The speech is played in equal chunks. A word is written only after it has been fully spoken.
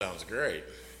Sounds great.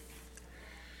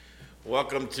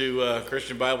 Welcome to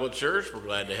Christian Bible Church. We're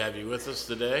glad to have you with us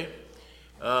today.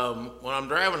 When I'm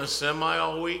driving a semi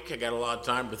all week, I got a lot of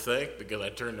time to think because I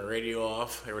turn the radio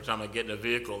off. Every time I get in a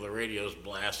vehicle, the radio's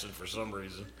blasting for some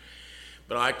reason.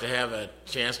 But I like to have a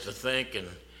chance to think, and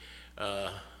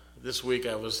this week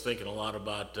I was thinking a lot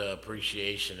about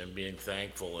appreciation and being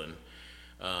thankful. And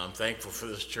I'm thankful for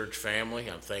this church family.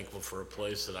 I'm thankful for a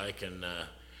place that I can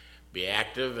be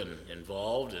active and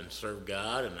involved and serve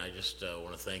God, and I just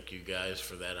want to thank you guys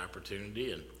for that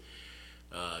opportunity. And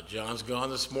John's gone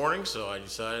this morning, so I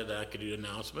decided that I could do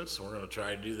announcements, so we're going to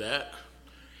try to do that.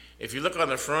 If you look on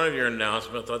the front of your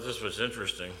announcement, I thought this was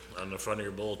interesting. On the front of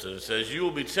your bulletin, it says, you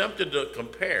will be tempted to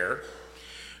compare,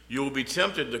 you will be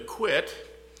tempted to quit,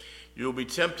 you will be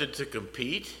tempted to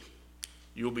compete,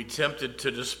 you will be tempted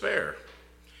to despair,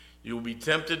 you will be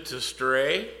tempted to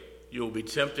stray, you will be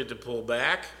tempted to pull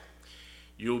back,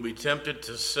 you will be tempted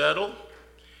to settle,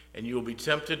 and you will be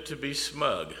tempted to be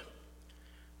smug.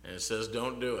 And it says,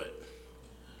 don't do it.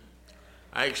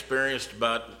 I experienced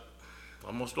about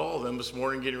almost all of them this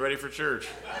morning getting ready for church.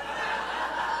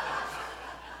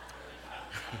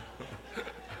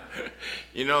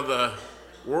 You know, the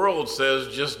world says,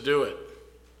 just do it.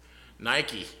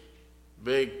 Nike,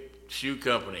 big shoe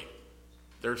company,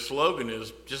 their slogan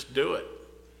is, just do it.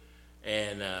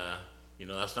 And,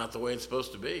 that's not the way it's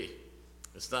supposed to be.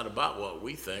 It's not about what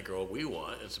we think or what we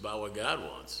want. It's about what God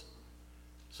wants.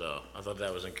 So I thought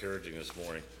that was encouraging this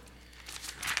morning.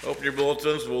 Open your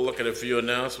bulletins. We'll look at a few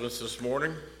announcements this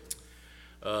morning.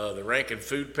 The Rankin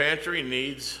Food Pantry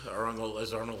needs are on the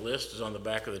list, is on the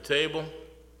back of the table.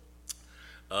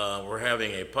 We're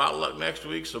having a potluck next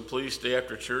week, so please stay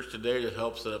after church today to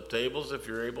help set up tables if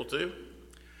you're able to.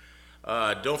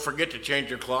 Don't forget to change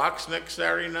your clocks next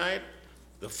Saturday night.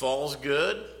 The fall's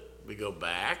good. We go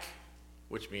back,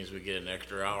 which means we get an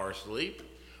extra hour of sleep.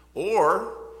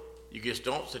 Or you just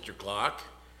don't set your clock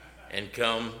and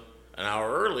come an hour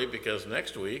early because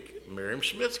next week Miriam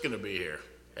Schmidt's going to be here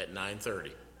at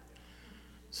 9:30.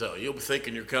 So you'll be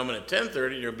thinking you're coming at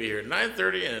 10:30, you'll be here at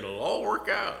 9:30, and it'll all work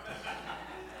out.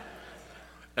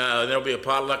 There'll be a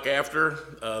potluck after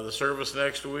the service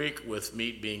next week with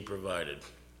meat being provided.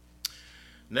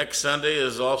 Next Sunday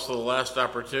is also the last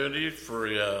opportunity for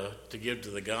to give to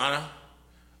the Ghana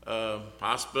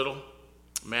hospital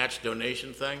match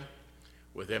donation thing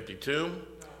with Empty Tomb.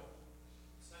 No,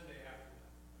 Sunday after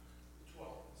that. The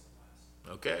 12th is the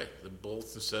last. Okay, the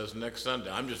bulletin says next Sunday.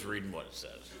 I'm just reading what it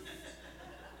says.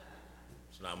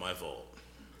 It's not my fault.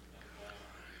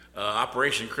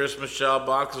 Operation Christmas Child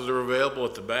boxes are available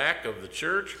at the back of the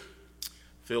church.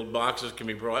 Filled boxes can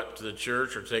be brought to the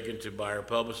church or taken to Buyer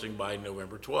Publishing by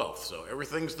November 12th. So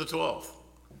everything's the 12th.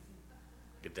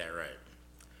 Get that right.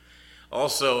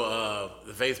 Also,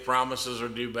 the Faith Promises are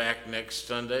due back next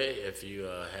Sunday if you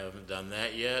haven't done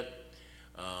that yet.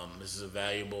 This is a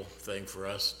valuable thing for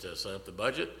us to set up the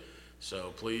budget.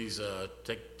 So please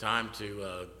take time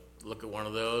to look at one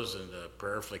of those and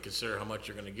prayerfully consider how much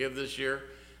you're going to give this year.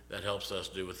 That helps us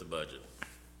do with the budget.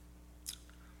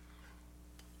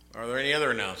 Are there any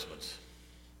other announcements?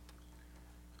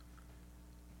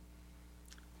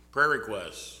 Prayer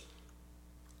requests.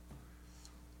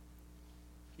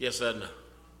 Yes, Edna.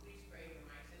 Please pray for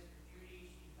my sister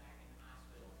Judy. She's back in the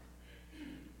hospital.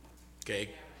 Okay.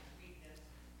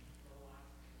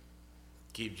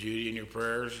 Keep Judy in your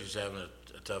prayers. She's having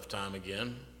a tough time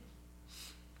again.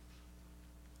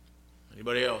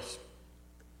 Anybody else?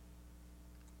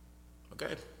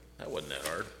 Okay, that wasn't that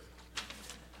hard.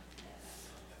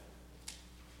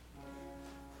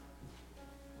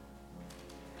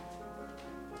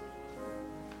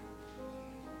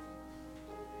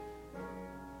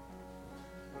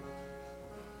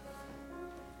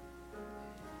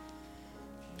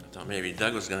 I thought maybe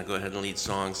Doug was going to go ahead and lead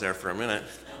songs there for a minute.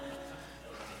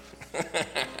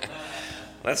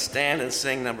 Let's stand and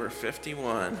sing number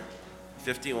 51.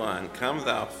 51, Come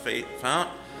Thou Fount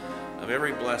of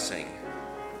Every Blessing.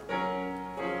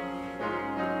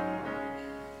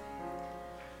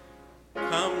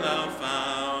 Come thou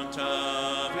fount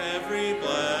of every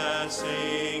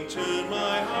blessing, tune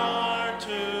my heart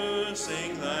to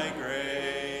sing thy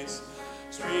grace.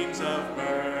 Streams of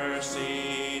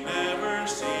mercy never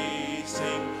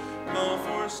ceasing, call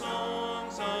for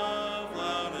songs of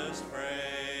loudest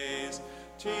praise.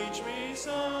 Teach me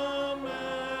some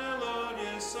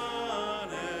melodious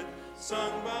sonnet,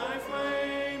 sung by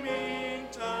flaming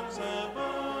tongues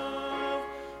above.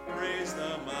 Praise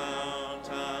the mount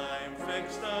I'm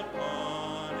fixed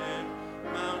upon it,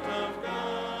 mount of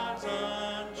God's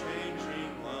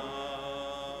unchanging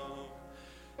love.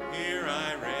 Here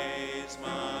I raise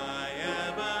my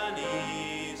ebony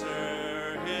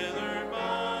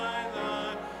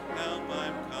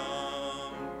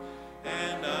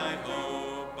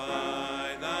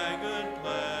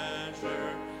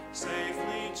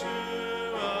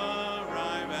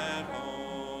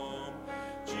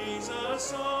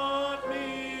sought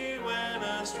me when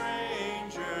a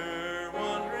stranger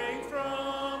wandering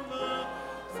from the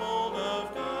fold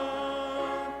of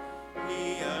God.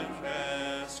 He had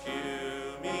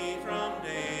rescued me from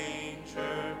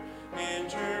danger,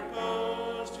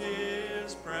 interposed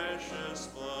his precious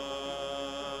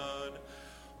blood.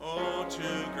 Oh,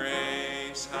 to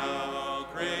grace, how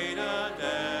great a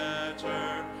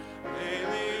debtor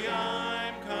daily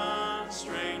I'm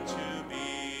constrained to be.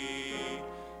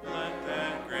 Let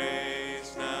that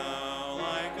grace now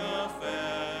like a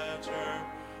fetter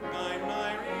bind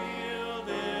my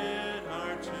yielded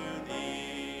heart to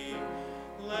thee.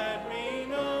 Let me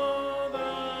know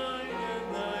thine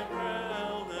in thy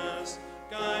prowess,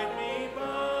 guide me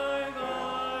by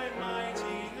thy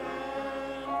mighty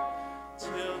hand,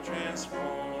 till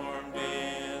transformed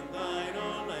in thine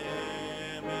own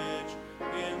image,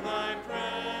 in thy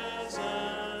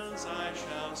presence I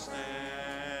shall stand.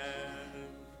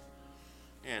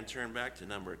 And turn back to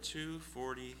number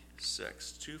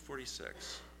 246.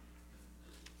 246.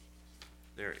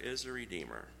 There is a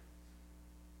Redeemer.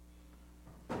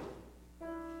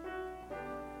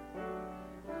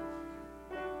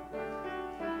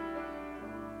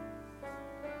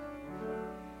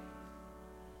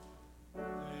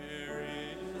 There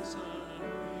is a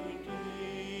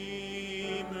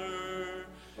Redeemer,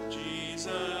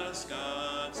 Jesus,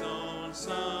 God's own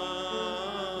Son,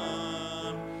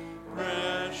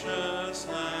 precious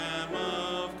Lamb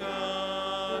of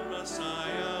God,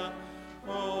 Messiah,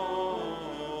 Holy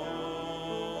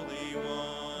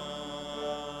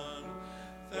One.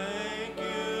 Thank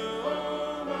you,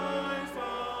 O my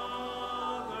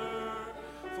Father,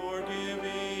 for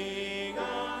giving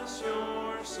us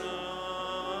your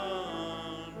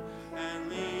Son and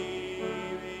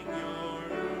leaving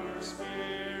your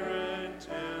Spirit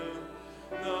till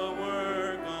the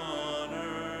work on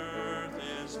earth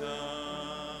is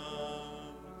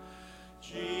done.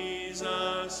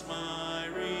 Jesus, my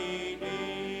Redeemer,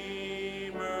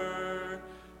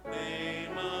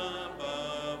 name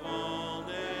above all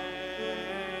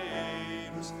names,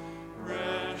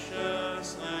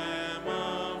 precious Lamb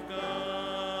of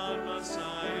God,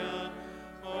 Messiah,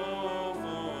 oh,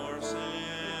 for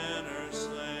sinners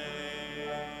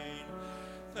slain.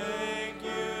 Thank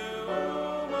you,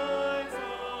 O my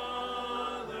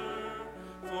Father,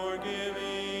 for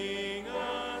giving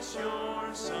us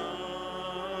your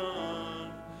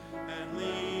Son and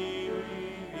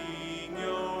leaving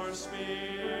your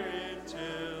Spirit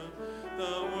till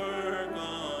the work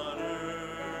on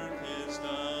earth is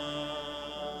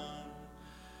done.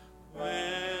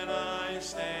 When I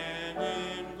stand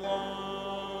in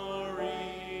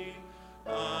glory,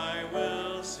 I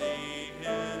will see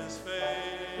his face.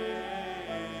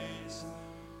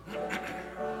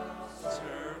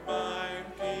 Served by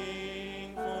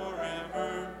King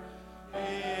forever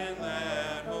in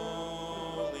that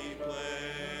holy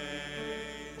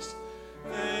place.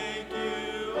 Thank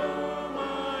you, O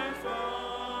my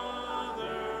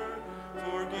Father,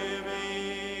 for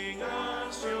giving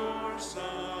us your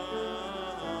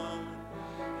Son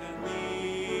and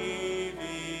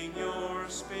leaving your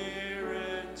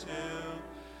Spirit till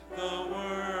the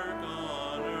work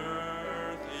on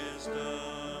earth is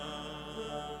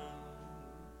done.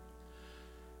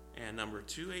 And number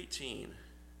 218.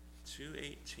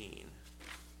 218.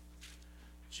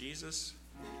 Jesus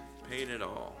paid it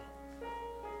all.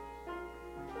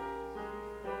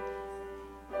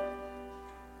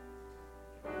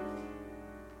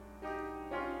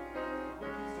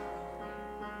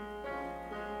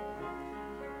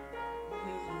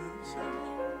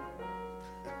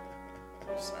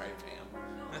 Sorry, Pam.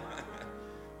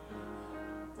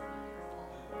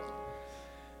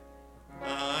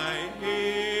 I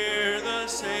hear the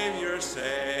Savior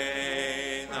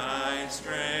say, thy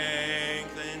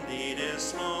strength indeed is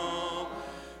small.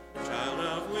 Child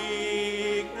of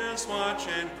weakness, watch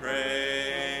and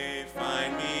pray.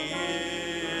 Find me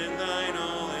in thine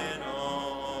all in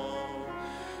all.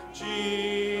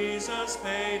 Jesus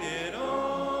paid it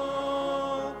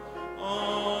all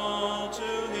to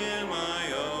him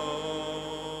I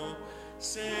owe.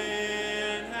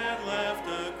 Sin had left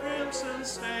a crimson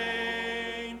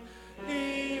stain,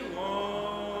 he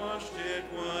washed it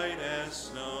white as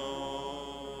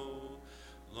snow.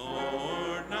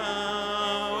 Lord,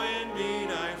 now indeed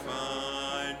I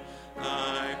find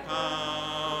thy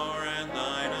power and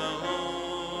thine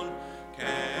alone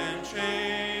can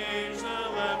change the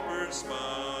leper's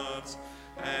spots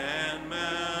and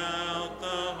melt the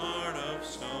heart of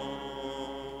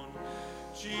stone.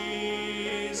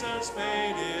 Jesus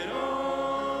paid it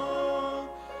all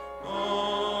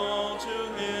to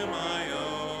him I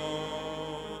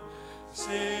owe.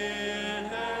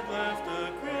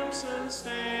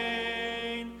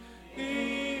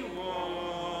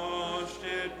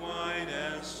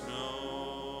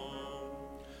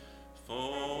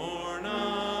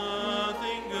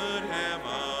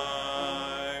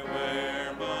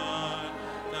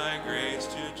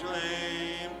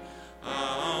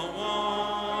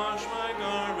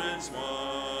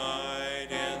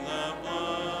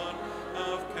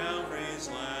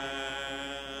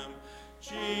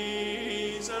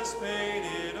 Jesus paid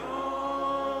it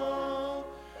all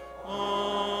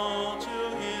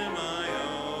to him I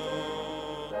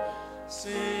owe.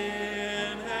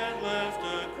 Sin had left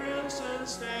a crimson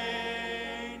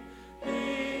stain,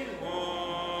 he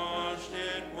washed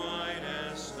it white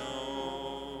as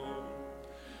snow.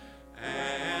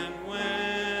 And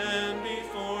when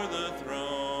before the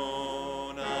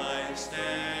throne I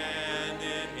stand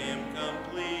in him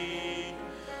complete,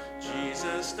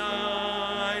 Jesus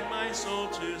died my soul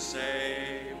to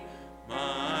save,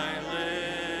 my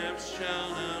lips shall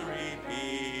now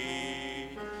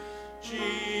repeat.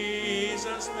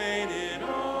 Jesus paid it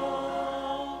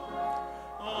all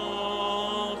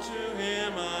to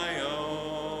him I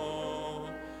owe.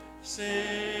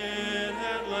 Sin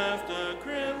had left a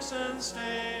crimson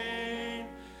stain,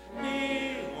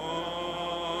 he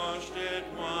washed it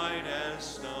white as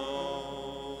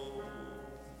snow.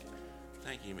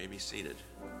 Thank you. You may be seated.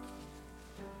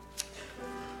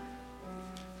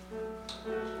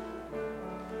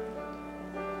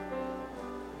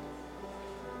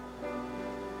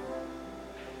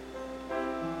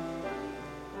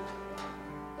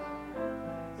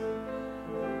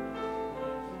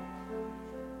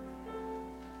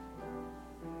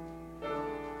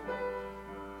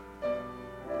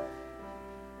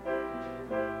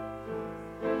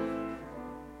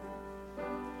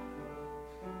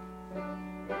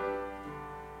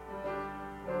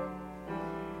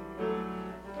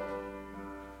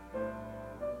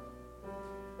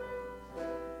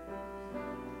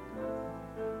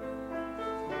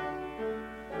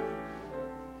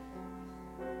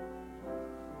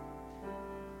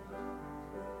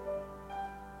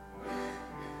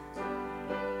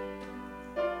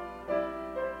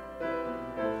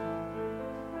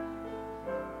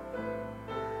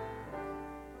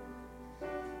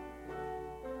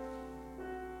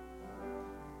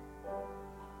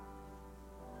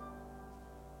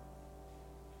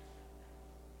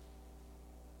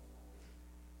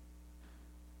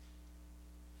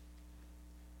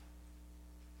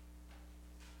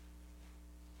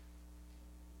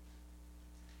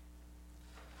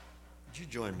 Would you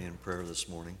join me in prayer this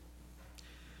morning?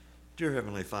 Dear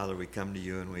Heavenly Father, we come to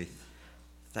you and we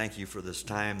thank you for this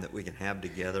time that we can have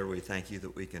together. We thank you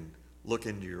that we can look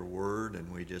into your word, and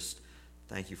we just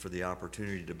thank you for the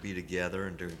opportunity to be together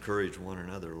and to encourage one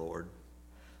another, Lord.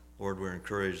 Lord, we're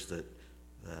encouraged that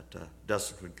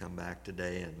Dustin would come back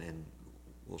today and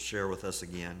will share with us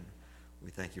again.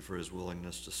 We thank you for his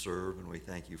willingness to serve, and we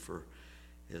thank you for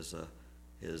his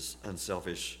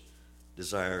unselfish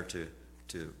desire to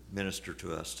minister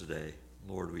to us today.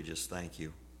 Lord, we just thank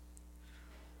you.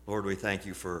 Lord, we thank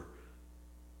you for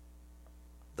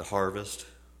the harvest.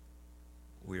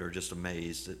 We are just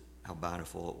amazed at how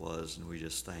bountiful it was, and we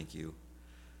just thank you.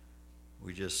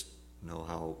 We just know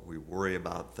how we worry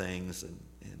about things, and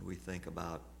we think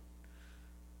about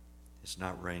it's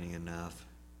not raining enough,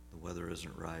 the weather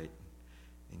isn't right,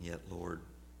 and yet, Lord,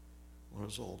 when it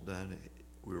was all done,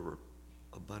 we were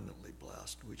abundantly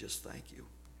blessed. We just thank you.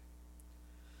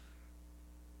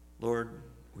 Lord,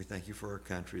 we thank you for our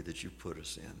country that you put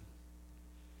us in.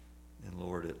 And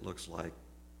Lord, it looks like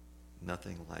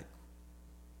nothing like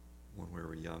when we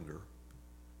were younger.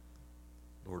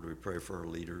 Lord, we pray for our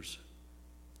leaders.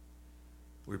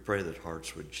 We pray that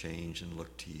hearts would change and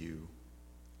look to you.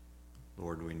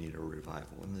 Lord, we need a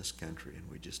revival in this country, and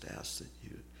we just ask that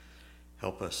you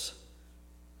help us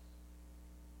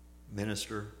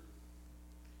minister,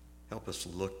 help us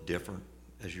look different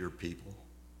as your people.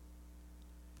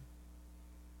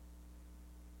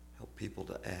 Help people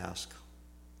to ask,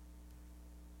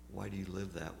 why do you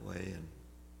live that way, and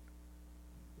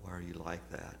why are you like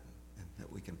that? And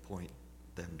that we can point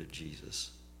them to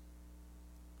Jesus.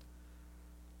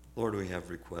 Lord, we have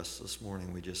requests this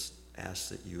morning. We just ask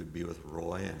that you would be with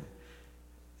Roy and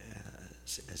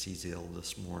as he's ill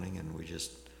this morning, and we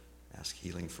just ask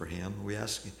healing for him. We're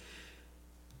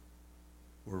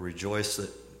rejoiced that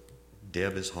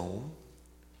Deb is home.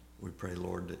 We pray,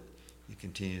 Lord, that you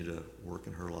continue to work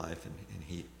in her life and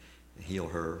heal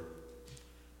her.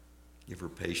 Give her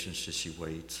patience as she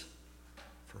waits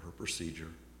for her procedure.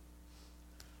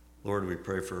 Lord, we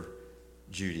pray for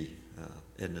Judy,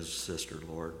 Edna's sister,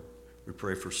 Lord. We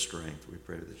pray for strength. We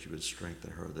pray that you would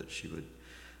strengthen her, that she would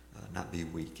not be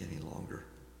weak any longer.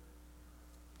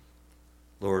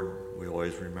 Lord, we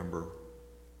always remember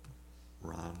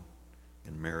Ron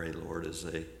and Mary, Lord, as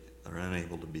they are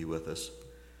unable to be with us.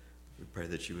 We pray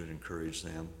that you would encourage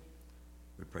them.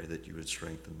 We pray that you would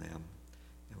strengthen them.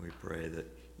 And we pray that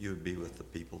you would be with the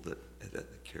people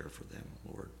that care for them,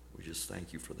 Lord. We just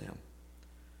thank you for them.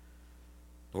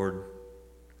 Lord,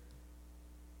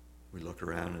 we We look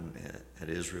around at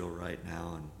Israel right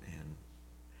now, and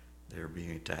they're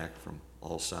being attacked from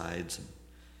all sides,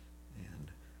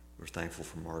 and we're thankful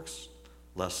for Mark's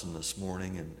lesson this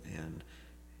morning and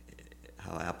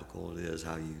how applicable it is,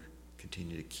 how you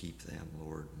continue to keep them,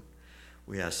 Lord. And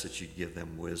we ask that you give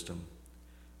them wisdom.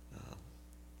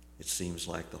 It seems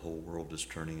like the whole world is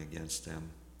turning against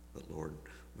them, but Lord,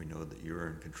 we know that you're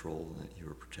in control and that you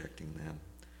are protecting them.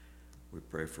 We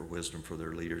pray for wisdom for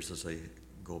their leaders as they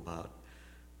go about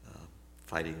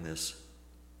fighting this.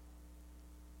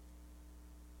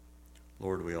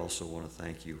 Lord, we also want to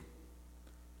thank you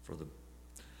for the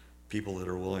people that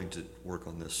are willing to work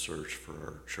on this search for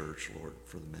our church, Lord,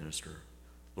 for the minister.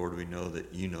 Lord, we know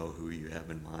that you know who you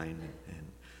have in mind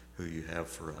and who you have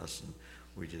for us, and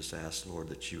we just ask, Lord,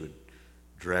 that you would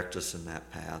direct us in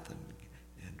that path and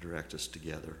direct us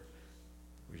together.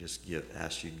 We just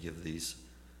ask you to give these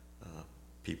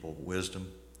people wisdom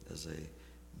as they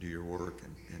do your work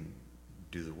and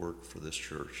do the work for this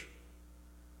church.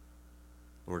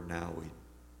 Lord, now we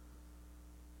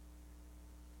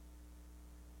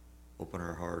open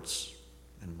our hearts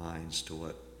and minds to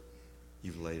what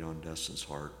you've laid on Dustin's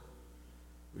heart.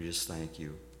 We just thank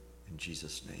you. In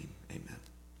Jesus' name, amen.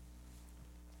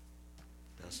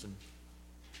 Dustin?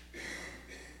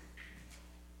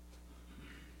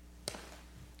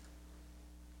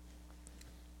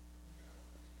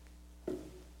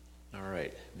 All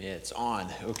right, yeah, it's on.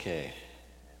 Okay,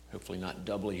 hopefully not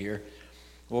doubly here.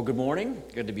 Well, good morning.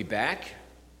 Good to be back.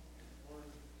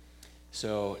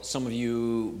 So some of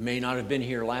you may not have been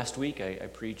here last week. I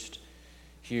preached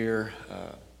here,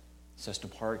 Cissna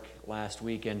Park last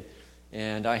week,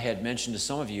 and I had mentioned to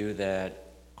some of you that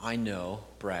I know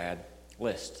Brad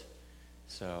List.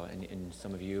 So, and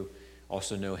some of you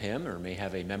also know him or may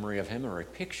have a memory of him or a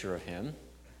picture of him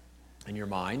in your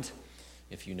mind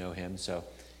if you know him. So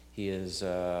he is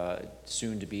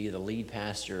soon to be the lead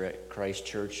pastor at Christ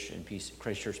Church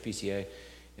PCA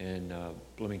in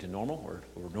Bloomington Normal,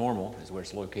 or Normal is where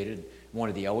it's located. One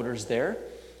of the elders there.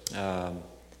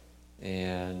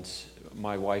 And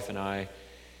my wife and I,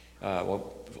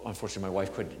 well, unfortunately my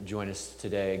wife couldn't join us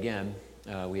today again.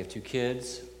 We have 2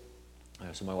 kids.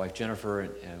 So my wife Jennifer,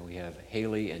 and we have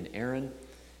Haley and Aaron.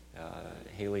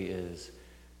 Haley is,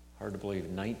 hard to believe,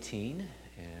 19,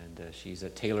 and she's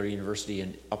at Taylor University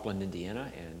in Upland,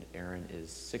 Indiana, and Aaron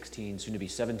is 16, soon to be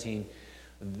 17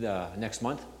 next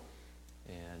month,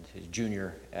 and his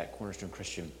junior at Cornerstone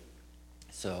Christian.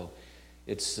 So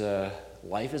it's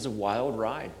life is a wild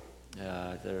ride.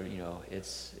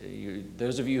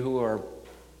 Those of you who are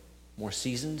more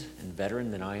seasoned and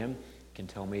veteran than I am can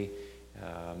tell me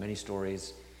many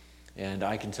stories, and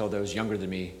I can tell those younger than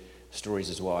me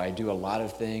stories as well. I do a lot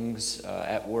of things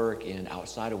at work and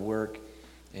outside of work,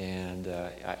 and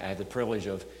I have the privilege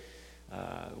of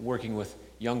working with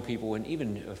young people and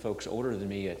even folks older than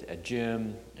me at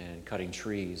gym and cutting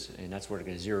trees, and that's what we're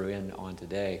going to zero in on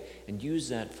today and use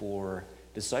that for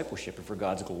discipleship and for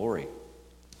God's glory.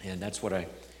 And that's what I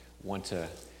want to,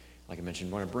 like I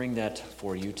mentioned, want to bring that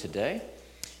for you today.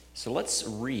 So let's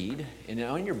read, and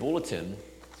on your bulletin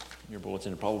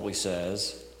it probably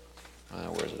says,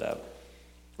 where is it at?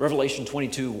 Revelation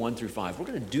 22, 1 through 5. We're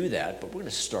going to do that, but we're going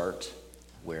to start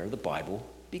where the Bible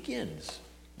begins.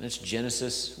 And it's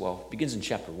Genesis, well, it begins in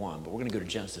chapter 1, but we're going to go to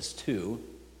Genesis 2.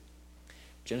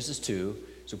 Genesis 2.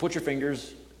 So put your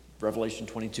fingers, Revelation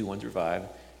 22, 1 through 5.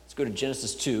 Let's go to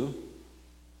Genesis 2,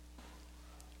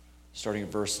 starting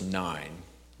at verse 9.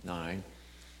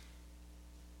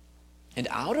 And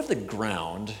out of the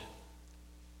ground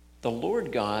the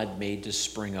Lord God made to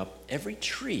spring up every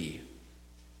tree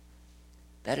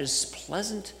that is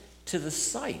pleasant to the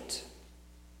sight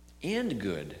and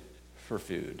good for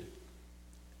food.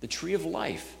 The tree of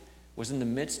life was in the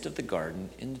midst of the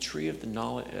garden, and the tree of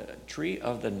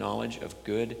the knowledge of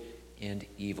good and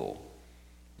evil.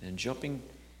 And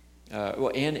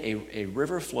a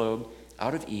river flowed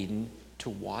out of Eden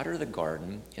to water the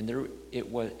garden, and there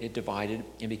it divided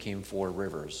and became 4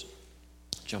 rivers.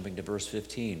 Jumping to verse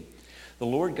 15. The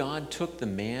Lord God took the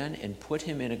man and put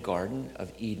him in a garden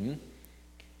of Eden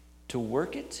to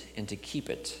work it and to keep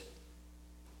it.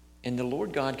 And the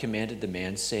Lord God commanded the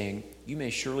man, saying, You may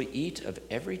surely eat of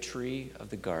every tree of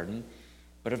the garden,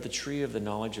 but of the tree of the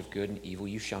knowledge of good and evil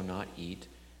you shall not eat,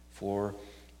 for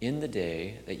in the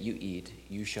day that you eat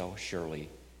you shall surely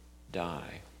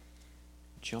die.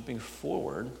 Jumping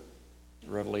forward,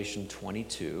 Revelation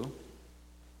 22.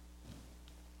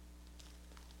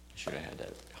 Should have had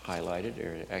that highlighted,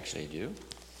 or actually I do.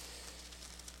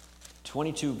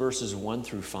 22 verses 1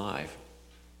 through 5.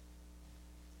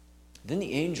 Then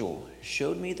the angel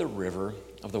showed me the river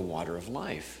of the water of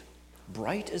life,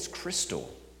 bright as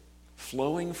crystal,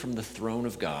 flowing from the throne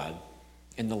of God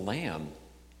and the Lamb,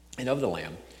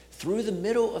 through the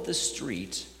middle of the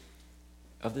street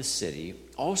of the city,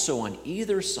 also on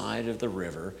either side of the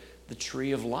river, the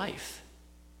tree of life,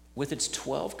 with its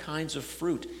 12 kinds of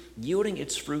fruit, yielding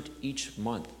its fruit each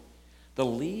month. The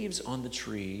leaves on the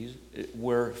trees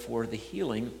were for the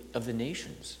healing of the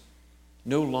nations.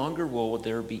 No longer will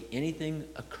there be anything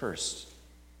accursed,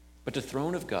 but the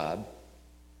throne of God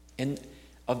and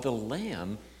of the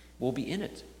Lamb will be in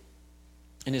it,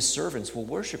 and his servants will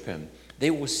worship him.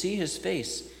 They will see his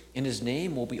face, and his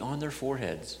name will be on their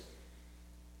foreheads.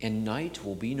 And night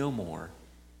will be no more,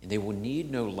 and they will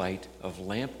need no light of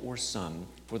lamp or sun,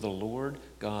 for the Lord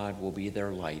God will be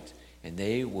their light, and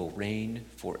they will reign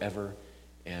forever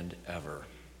and ever.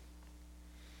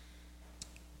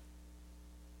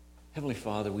 Heavenly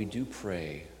Father, we do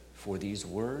pray for these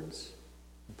words.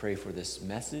 We pray for this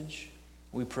message.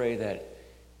 We pray that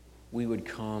we would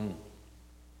come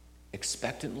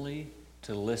expectantly,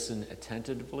 to listen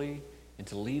attentively, and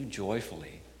to leave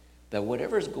joyfully. That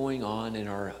whatever is going on in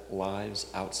our lives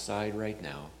outside right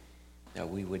now, that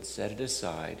we would set it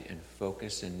aside and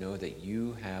focus and know that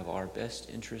you have our best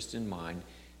interest in mind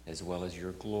as well as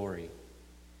your glory.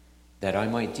 That I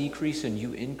might decrease and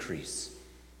you increase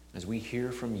as we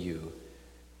hear from you,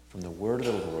 from the word of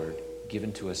the Lord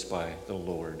given to us by the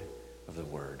Lord of the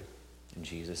word. In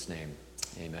Jesus' name,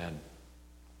 amen.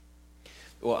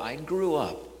 Well, I grew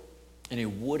up in a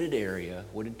wooded area,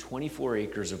 24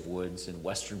 acres of woods in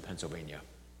western Pennsylvania.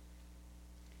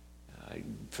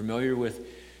 Familiar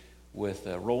with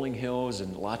rolling hills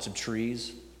and lots of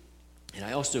trees. And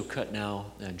I also cut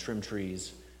now and trim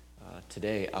trees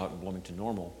today out in Bloomington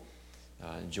Normal.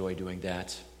 Enjoy doing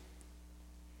that.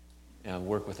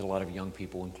 Work with a lot of young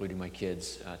people, including my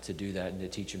kids, to do that and to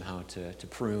teach them how to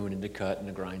prune and to cut and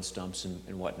to grind stumps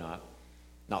and whatnot.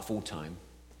 Not full time.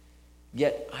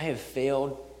 Yet I have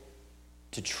failed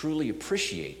to truly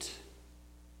appreciate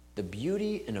the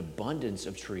beauty and abundance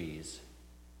of trees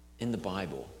in the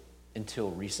Bible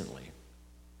until recently.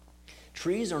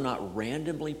 Trees are not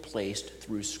randomly placed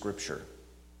through Scripture.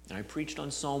 And I preached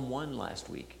on Psalm 1 last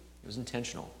week. It was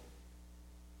intentional.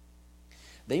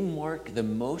 They mark the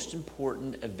most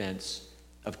important events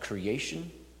of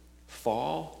creation,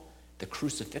 fall, the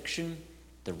crucifixion,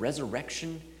 the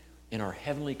resurrection, and our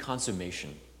heavenly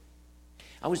consummation.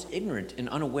 I was ignorant and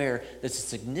unaware that the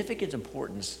significant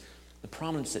importance, the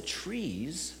prominence that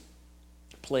trees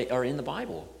are in the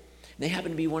Bible. They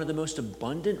happen to be one of the most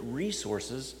abundant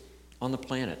resources on the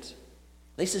planet.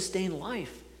 They sustain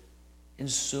life in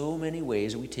so many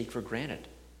ways that we take for granted.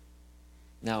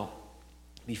 Now,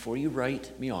 before you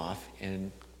write me off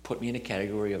and put me in a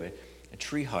category of a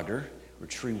tree hugger or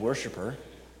tree worshiper,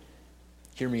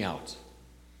 hear me out.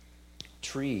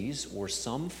 Trees, or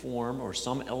some form or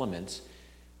some elements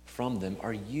from them,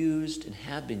 are used and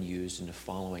have been used in the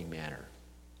following manner: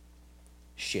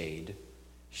 shade,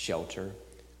 shelter,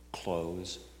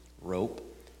 clothes, rope,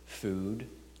 food,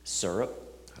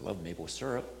 syrup. I love maple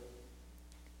syrup.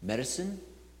 Medicine,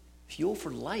 fuel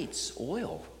for lights,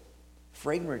 oil,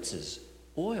 fragrances,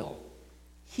 oil,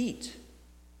 heat,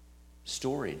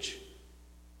 storage,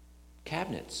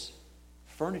 cabinets,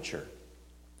 furniture,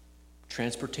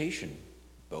 transportation,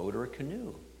 boat or a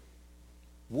canoe,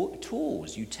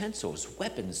 tools, utensils,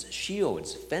 weapons,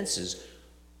 shields, fences,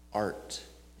 art,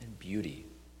 and beauty.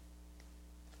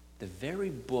 The very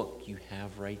book you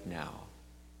have right now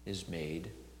is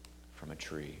made from a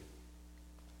tree.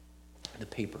 The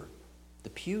paper, the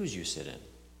pews you sit in,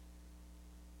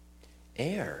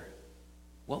 air,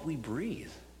 what we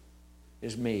breathe,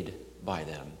 is made by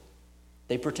them.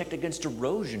 They protect against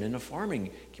erosion in the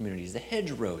farming communities, the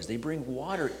hedgerows. They bring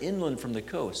water inland from the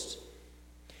coast.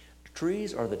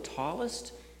 Trees are the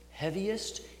tallest,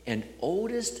 heaviest, and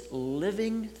oldest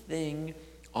living thing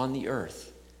on the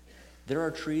earth. There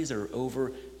are trees that are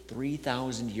over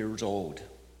 3,000 years old.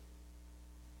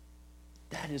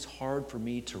 That is hard for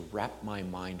me to wrap my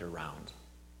mind around.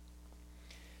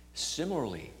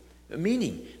 Similarly,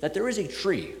 meaning that there is a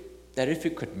tree that, if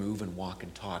it could move and walk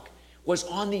and talk, was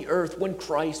on the earth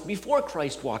before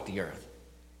Christ walked the earth.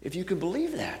 If you can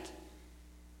believe that.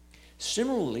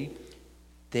 Similarly,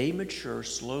 they mature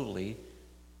slowly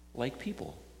like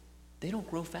people. They don't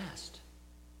grow fast.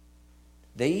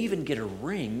 They even get a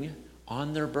ring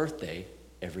on their birthday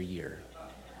every year.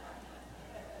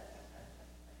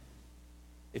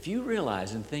 If you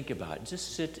realize and think about it,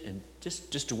 just sit and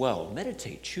just dwell,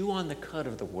 meditate, chew on the cud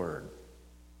of the word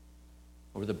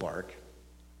or the bark,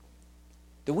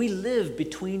 that we live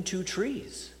between two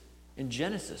trees in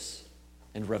Genesis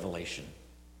and Revelation.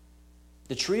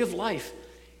 The tree of life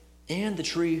and the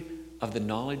tree of the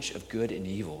knowledge of good and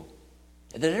evil.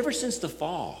 And that ever since the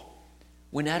fall,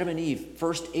 when Adam and Eve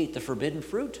first ate the forbidden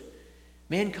fruit,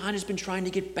 mankind has been trying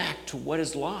to get back to what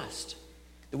is lost.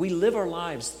 That we live our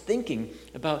lives thinking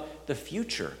about the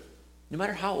future. No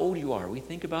matter how old you are, we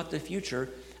think about the future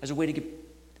as a way to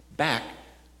get back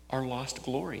our lost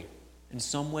glory in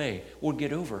some way, or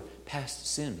get over past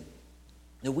sin.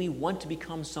 That we want to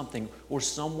become something or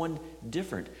someone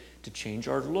different, to change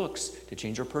our looks, to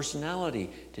change our personality,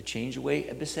 to change away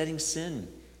a besetting sin.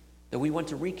 That we want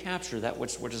to recapture that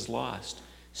what is lost.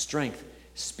 Strength,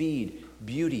 speed,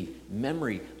 beauty,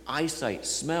 memory, eyesight,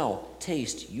 smell,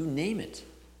 taste, you name it.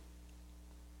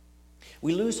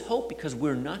 We lose hope because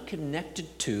we're not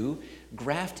connected to,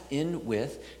 grafted in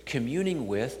with, communing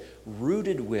with,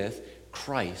 rooted with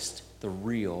Christ, the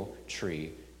real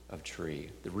tree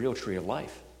the real tree of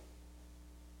life.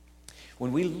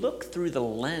 When we look through the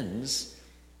lens,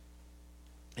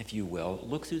 if you will,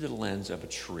 look through the lens of a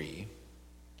tree,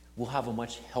 we'll have a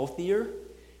much healthier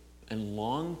and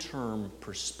long-term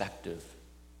perspective,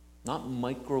 not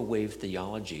microwave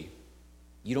theology.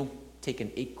 You don't take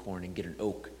an acorn and get an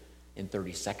oak in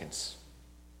 30 seconds,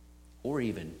 or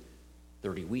even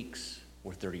 30 weeks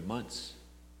or 30 months,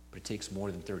 but it takes more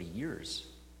than 30 years.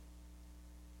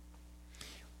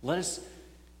 Let us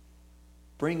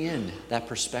bring in that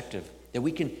perspective, that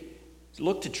we can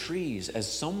look to trees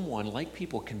as someone, like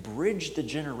people, can bridge the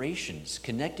generations,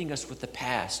 connecting us with the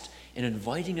past and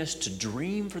inviting us to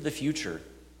dream for the future,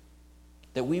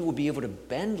 that we will be able to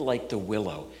bend like the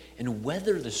willow and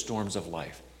weather the storms of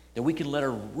life, that we can let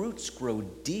our roots grow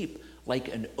deep like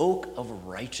an oak of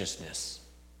righteousness,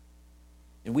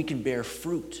 and we can bear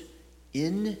fruit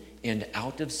in and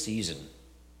out of season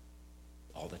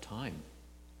all the time.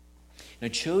 And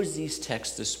I chose these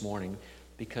texts this morning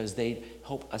because they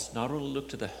help us not only look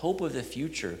to the hope of the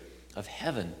future of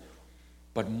heaven,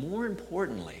 but more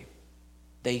importantly,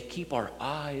 they keep our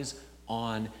eyes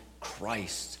on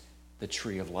Christ, the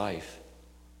tree of life.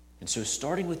 And so,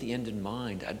 starting with the end in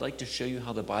mind, I'd like to show you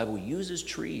how the Bible uses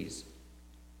trees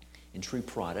and tree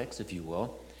products, if you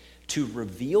will, to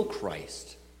reveal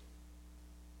Christ,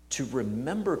 to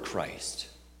remember Christ,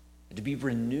 and to be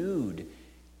renewed,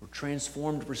 or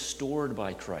transformed, restored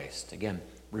by Christ. Again,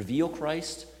 reveal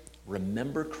Christ,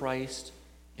 remember Christ,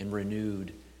 and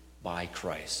renewed by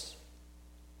Christ.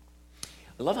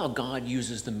 I love how God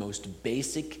uses the most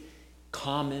basic,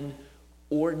 common,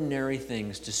 ordinary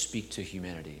things to speak to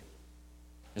humanity.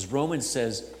 As Romans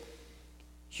says,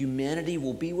 humanity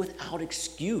will be without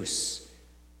excuse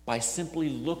by simply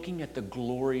looking at the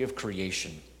glory of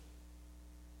creation.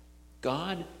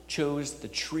 God chose the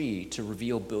tree to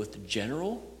reveal both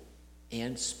general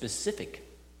and specific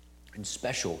and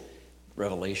special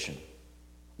revelation.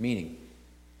 Meaning,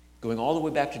 going all the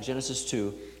way back to Genesis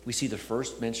 2, we see the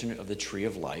first mention of the tree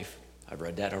of life. I've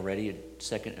read that already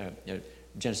in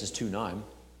Genesis 2:9.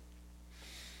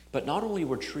 But not only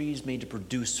were trees made to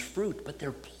produce fruit, but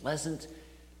they're pleasant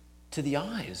to the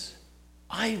eyes.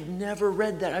 I've never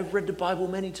read that. I've read the Bible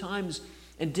many times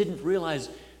and didn't realize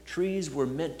trees were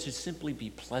meant to simply be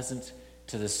pleasant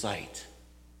to the sight.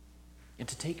 And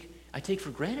I take for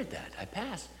granted that. I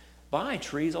pass by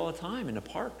trees all the time in the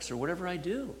parks or whatever I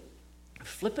do.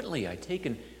 Flippantly, I take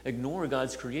and ignore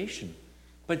God's creation.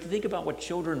 But to think about what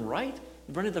children write,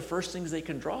 one of the first things they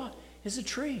can draw is a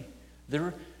tree.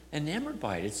 They're enamored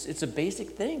by it. It's a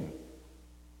basic thing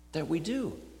that we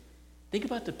do. Think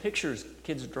about the pictures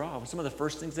kids draw. Some of the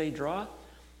first things they draw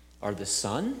are the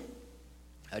sun,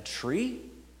 a tree,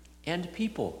 and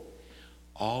people.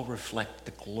 All reflect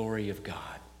the glory of God.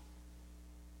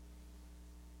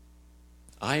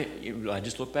 I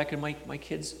just look back at my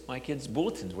kids'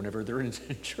 bulletins whenever they're in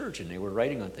church and they were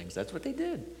writing on things. That's what they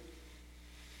did.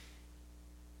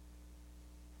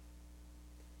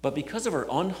 But because of our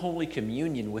unholy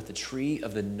communion with the tree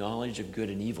of the knowledge of good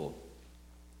and evil,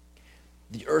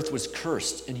 the earth was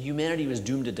cursed and humanity was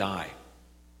doomed to die.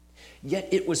 Yet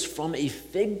it was from a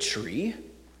fig tree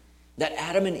that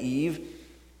Adam and Eve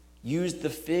used the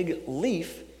fig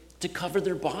leaf to cover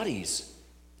their bodies.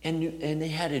 And they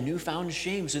had a newfound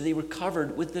shame, so they were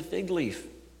covered with the fig leaf.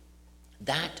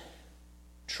 That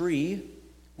tree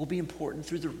will be important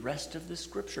through the rest of the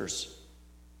scriptures.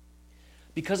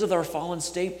 Because of our fallen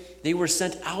state, they were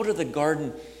sent out of the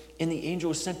garden, and the angel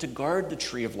was sent to guard the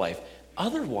tree of life.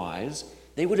 Otherwise,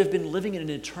 they would have been living in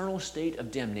an eternal state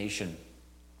of damnation.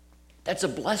 That's a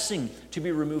blessing to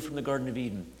be removed from the Garden of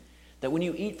Eden. That when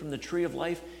you eat from the tree of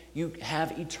life, you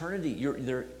have eternity,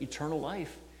 their eternal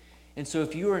life. And so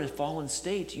if you are in a fallen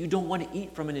state, you don't want to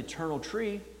eat from an eternal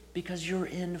tree because you're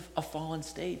in a fallen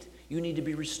state. You need to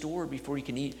be restored before you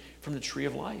can eat from the tree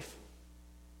of life.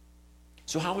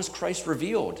 So how was Christ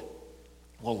revealed?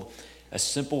 Well, a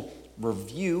simple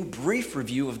review, brief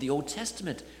review of the Old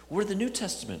Testament or the New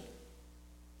Testament.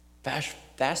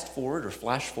 Fast forward or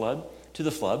flash flood to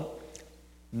the flood.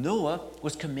 Noah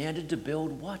was commanded to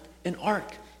build what? An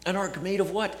ark. An ark made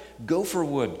of what? Gopher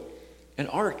wood. An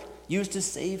ark used to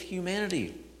save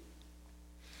humanity.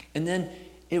 And then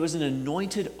it was an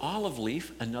anointed olive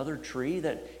leaf, another tree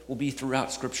that will be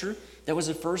throughout Scripture, that was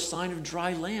the first sign of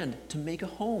dry land to make a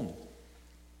home.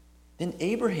 Then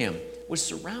Abraham was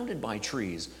surrounded by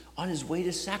trees on his way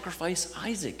to sacrifice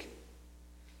Isaac.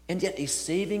 And yet a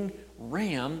saving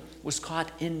ram was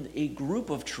caught in a group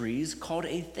of trees called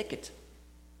a thicket.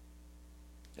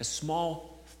 A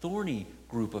small, thorny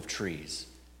group of trees.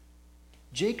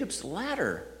 Jacob's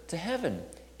ladder to heaven.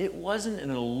 It wasn't an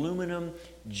aluminum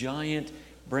giant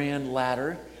brand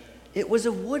ladder. It was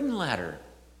a wooden ladder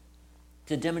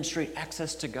to demonstrate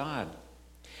access to God.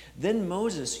 Then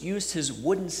Moses used his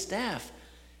wooden staff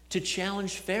to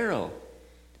challenge Pharaoh,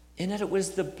 and that it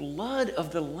was the blood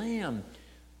of the lamb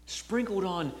sprinkled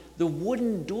on the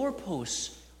wooden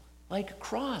doorposts like a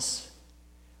cross.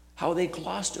 How they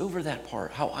glossed over that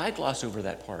part, how I glossed over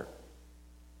that part.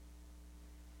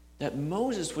 That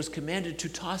Moses was commanded to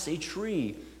toss a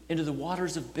tree into the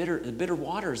bitter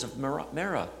waters of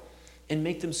Marah, and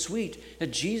make them sweet.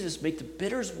 That Jesus make the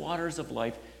bitter waters of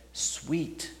life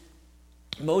sweet.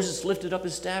 Moses lifted up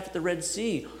his staff at the Red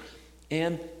Sea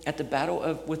and at the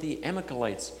battle with the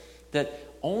Amalekites, that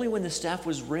only when the staff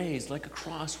was raised like a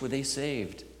cross were they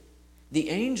saved. The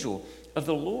angel of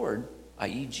the Lord,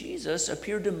 i.e. Jesus,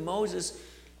 appeared to Moses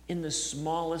in the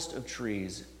smallest of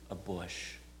trees, a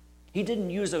bush. He didn't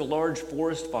use a large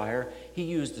forest fire. He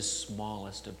used the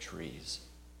smallest of trees.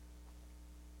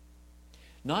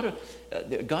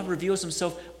 God reveals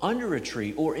himself under a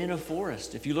tree or in a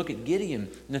forest. If you look at Gideon,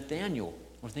 Nathaniel,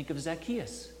 or think of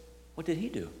Zacchaeus, what did he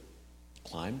do?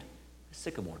 Climbed a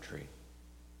sycamore tree.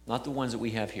 Not the ones that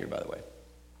we have here, by the way.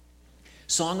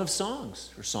 Song of Songs,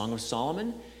 or Song of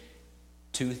Solomon,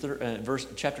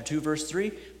 chapter 2, verse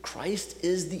 3. Christ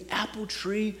is the apple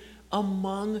tree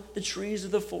among the trees of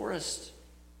the forest.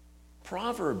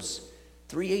 Proverbs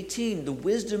 3:18. The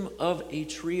wisdom of a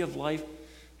tree of life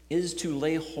is to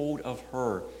lay hold of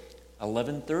her.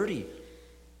 11:30.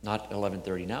 Not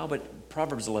 11:30 now, but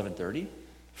Proverbs 11:30.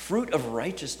 Fruit of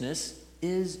righteousness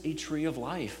is a tree of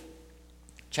life.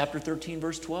 Chapter 13,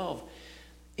 verse 12.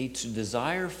 A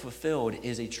desire fulfilled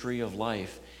is a tree of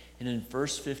life. And in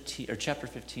chapter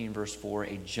 15, verse 4,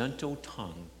 a gentle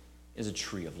tongue is a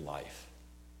tree of life.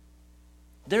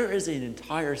 There is an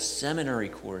entire seminary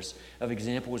course of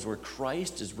examples where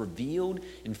Christ is revealed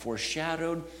and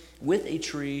foreshadowed with a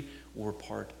tree or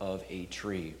part of a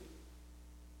tree.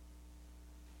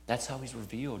 That's how he's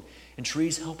revealed. And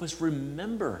trees help us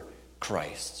remember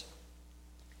Christ.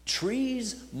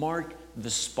 Trees mark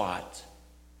the spot,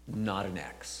 not an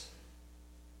X.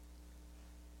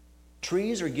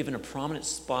 Trees are given a prominent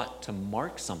spot to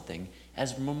mark something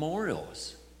as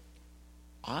memorials.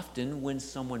 Often when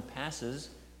someone passes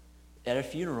at a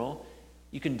funeral,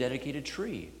 you can dedicate a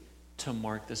tree to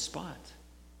mark the spot.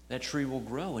 That tree will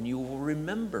grow and you will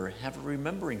have a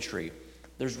remembering tree.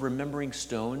 There's remembering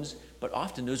stones, but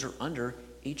often those are under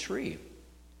a tree.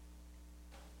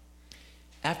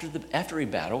 After a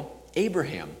battle,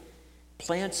 Abraham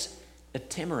plants a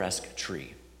tamarisk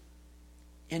tree.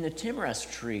 And the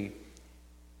tamarisk tree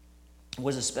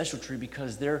was a special tree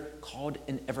because they're called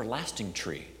an everlasting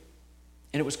tree.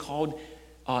 And it was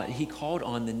he called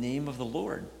on the name of the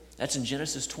Lord. That's in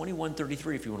Genesis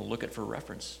 21:33 if you want to look at for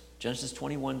reference. Genesis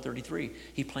 21:33.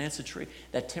 He plants a tree.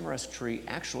 That tamarisk tree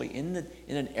actually in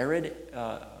an arid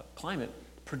climate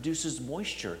produces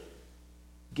moisture,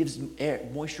 gives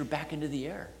moisture back into the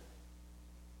air.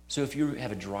 So if you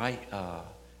have a dry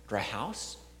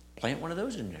house, plant one of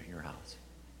those in your house.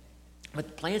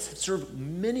 But plants serve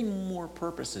many more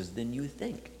purposes than you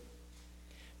think.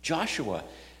 Joshua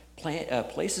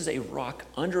places a rock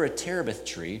under a terebinth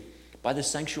tree by the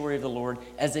sanctuary of the Lord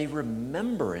as a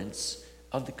remembrance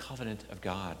of the covenant of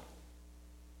God.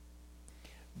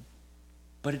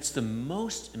 But it's the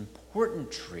most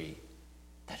important tree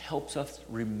that helps us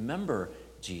remember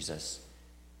Jesus,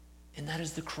 and that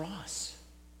is the cross.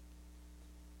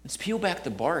 Let's peel back the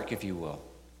bark, if you will.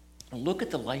 Look at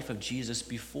the life of Jesus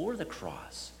before the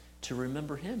cross to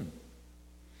remember him.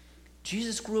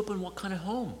 Jesus grew up in what kind of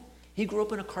home? He grew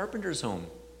up in a carpenter's home.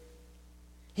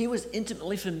 He was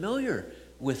intimately familiar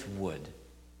with wood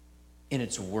and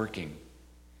its working.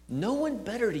 No one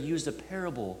better to use the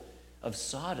parable of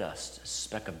sawdust, a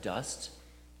speck of dust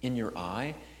in your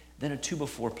eye, than a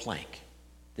 2x4 plank,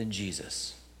 than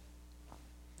Jesus.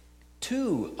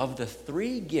 2 of the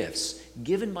 3 gifts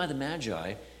given by the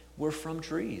Magi were from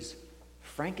trees: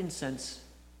 frankincense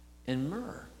and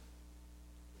myrrh.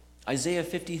 Isaiah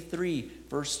 53,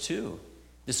 verse 2,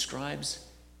 describes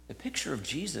the picture of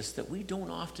Jesus that we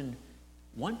don't often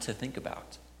want to think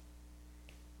about.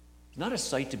 It's not a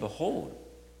sight to behold.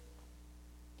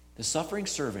 The suffering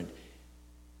servant,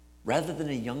 rather than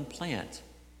a young plant,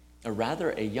 a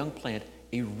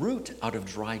root out of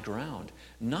dry ground,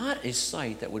 not a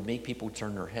sight that would make people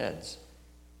turn their heads.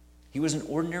 He was an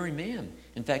ordinary man.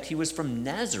 In fact, he was from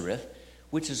Nazareth,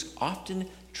 which is often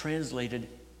translated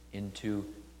into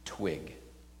twig.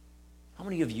 How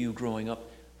many of you growing up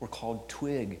were called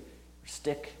twig or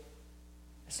stick?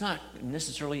 It's not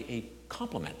necessarily a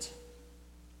compliment.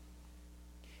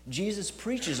 Jesus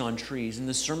preaches on trees in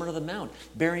the Sermon on the Mount,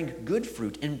 bearing good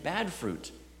fruit and bad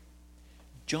fruit.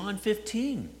 John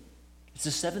 15, it's the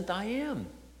 7th I am.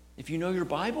 If you know your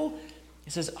Bible,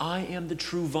 it says, I am the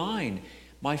true vine.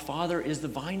 My Father is the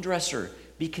vine dresser.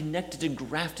 Be connected and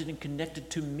grafted and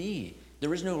connected to me.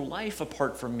 There is no life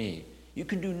apart from me. You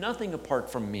can do nothing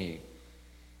apart from me.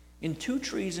 And 2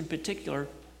 trees in particular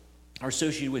are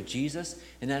associated with Jesus,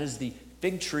 and that is the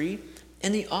fig tree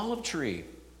and the olive tree.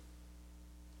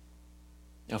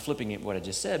 Now, flipping at what I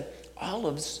just said,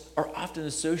 olives are often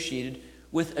associated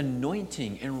with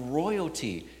anointing and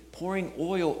royalty, pouring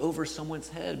oil over someone's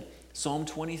head. Psalm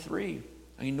 23,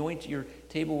 I anoint your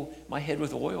table, my head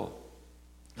with oil.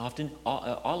 Often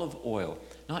olive oil,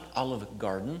 not Olive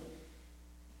Garden.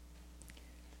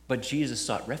 But Jesus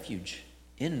sought refuge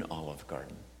in an Olive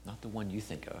Garden, not the one you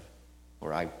think of,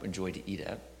 or I enjoy to eat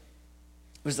at.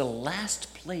 It was the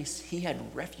last place he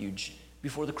had refuge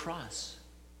before the cross,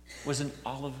 was an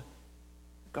Olive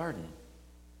Garden.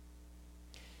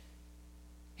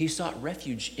 He sought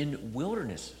refuge in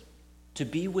wilderness, to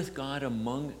be with God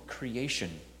among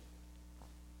creation.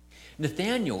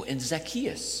 Nathanael and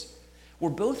Zacchaeus were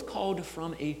both called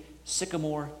from a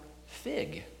sycamore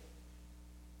fig.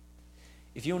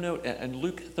 If you'll note in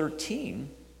Luke 13,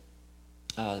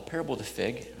 the parable of the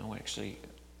fig, I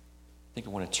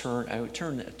would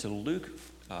turn to Luke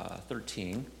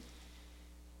 13.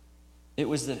 It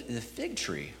was the fig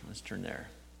tree. Let's turn there.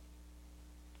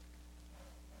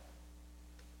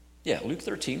 Yeah, Luke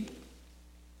 13.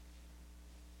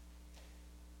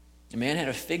 A man had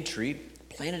a fig tree,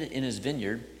 planted it in his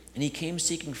vineyard, and he came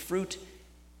seeking fruit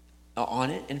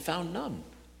on it and found none.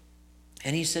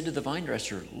 And he said to the vine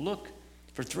dresser, look,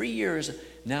 for 3 years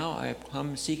now I have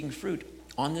come seeking fruit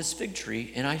on this fig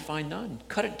tree, and I find none.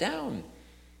 Cut it down.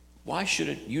 Why should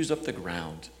it use up the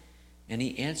ground? And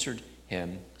he answered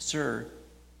him, Sir,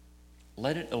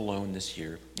 let it alone this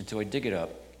year until I dig it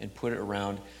up and put it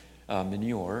around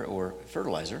manure or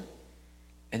fertilizer,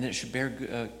 and then it should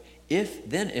bear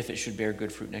if it should bear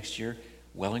good fruit next year,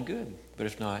 well and good. But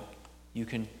if not, you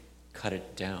can cut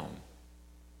it down.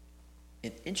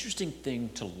 An interesting thing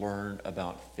to learn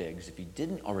about figs, if you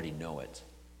didn't already know it,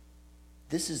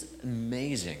 this is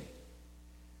amazing,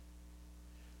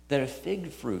 that a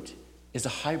fig fruit is a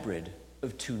hybrid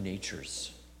of 2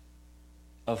 natures,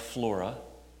 of flora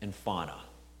and fauna,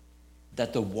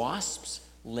 that the wasps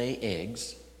lay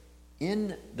eggs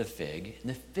in the fig, and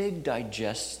the fig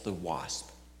digests the wasp,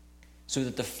 so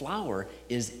that the flower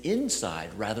is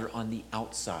inside rather on the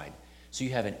outside. So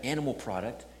you have an animal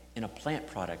product and a plant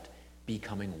product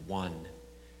becoming one.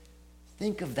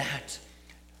 Think of that.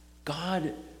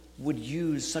 God would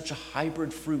use such a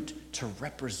hybrid fruit to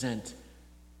represent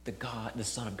the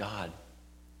Son of God,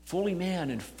 fully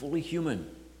man and fully human,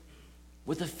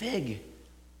 with a fig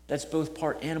that's both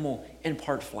part animal and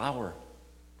part flower.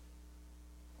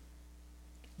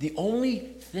 The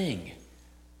only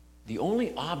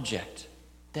object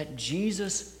that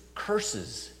Jesus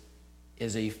curses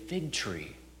is a fig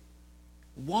tree.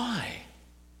 Why?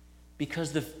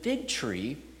 Because the fig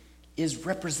tree is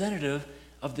representative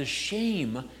of the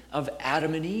shame of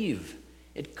Adam and Eve.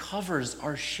 It covers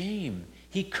our shame.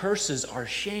 He curses our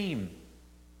shame.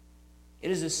 It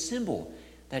is a symbol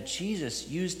that Jesus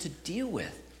used to deal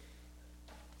with.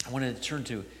 I wanted to turn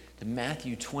to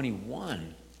Matthew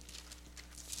 21,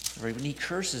 right, when he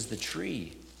curses the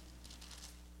tree.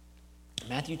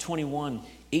 Matthew 21,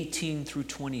 18 through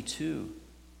 22.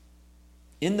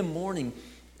 In the morning,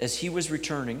 as he was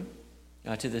returning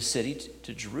to the city,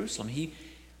 to Jerusalem, he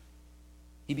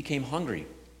became hungry.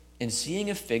 And seeing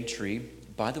a fig tree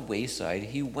by the wayside,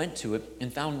 he went to it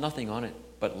and found nothing on it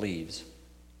but leaves.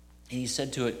 And he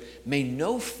said to it, May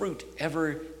no fruit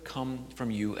ever come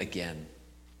from you again.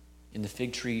 And the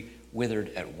fig tree withered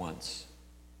at once.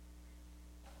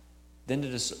 Then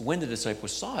when the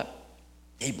disciples saw it,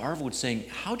 they marveled, saying,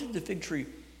 How did the fig tree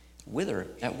wither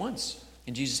at once.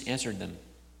 And Jesus answered them,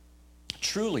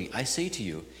 truly, I say to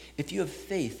you, if you have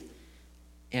faith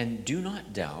and do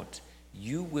not doubt,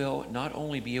 you will not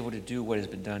only be able to do what has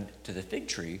been done to the fig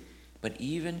tree, but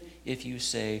even if you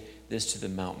say this to the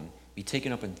mountain, be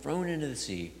taken up and thrown into the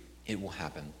sea, it will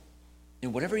happen.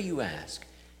 And whatever you ask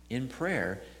in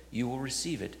prayer, you will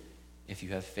receive it if you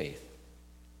have faith.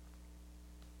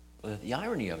 But the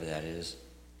irony of that is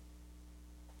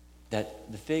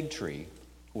that the fig tree,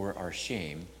 or our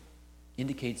shame,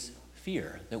 indicates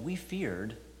fear, that we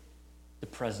feared the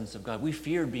presence of God. We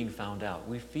feared being found out.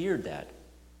 We feared that.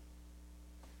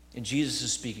 And Jesus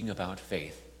is speaking about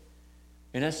faith.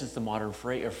 In essence, the modern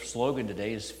phrase or slogan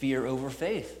today is fear over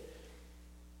faith.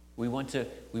 We want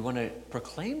to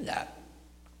proclaim that.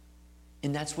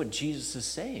 And that's what Jesus is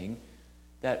saying,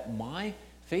 that my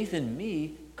faith in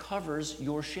me covers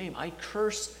your shame. I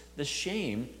curse the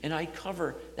shame and I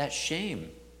cover that shame,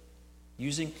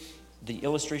 using the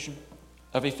illustration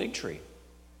of a fig tree.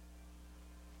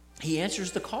 He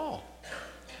answers the call.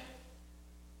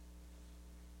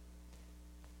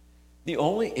 He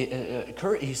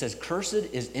says, cursed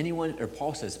is anyone, or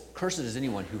Paul says, cursed is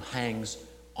anyone who hangs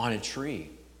on a tree.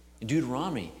 In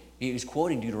Deuteronomy, he's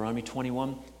quoting Deuteronomy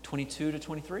 21, 22 to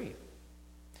 23.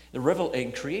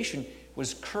 The creation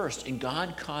was cursed, and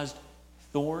God caused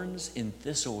thorns and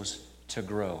thistles to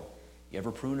grow. You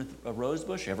ever prune a rose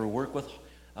bush? You ever work with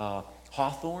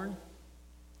hawthorn?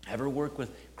 Ever work with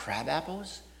crab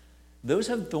apples? Those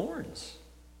have thorns.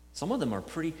 Some of them are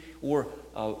pretty, or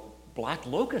black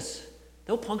locusts.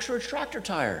 They'll puncture a tractor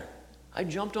tire. I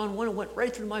jumped on one and went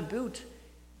right through my boot.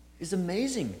 It's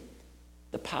amazing,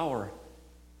 the power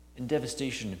and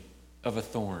devastation of a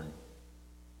thorn.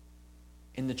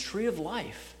 And the tree of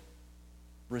life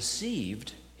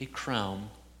received a crown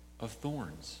of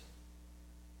thorns.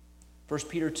 1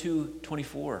 Peter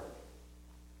 2:24.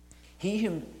 He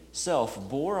himself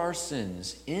bore our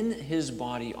sins in his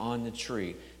body on the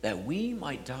tree, that we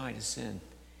might die to sin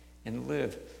and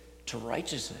live to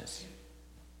righteousness.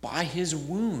 By his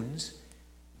wounds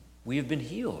we have been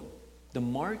healed. The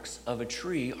marks of a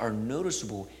tree are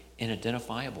noticeable and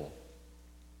identifiable.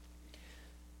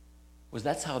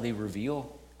 That's how they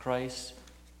reveal Christ.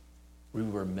 We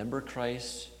remember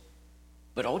Christ.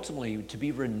 But ultimately, to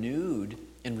be renewed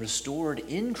and restored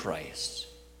in Christ.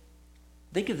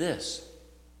 Think of this.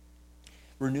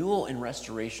 Renewal and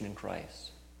restoration in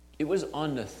Christ. It was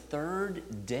on the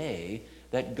third day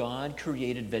that God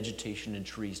created vegetation and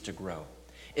trees to grow.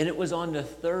 And it was on the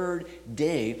third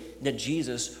day that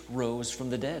Jesus rose from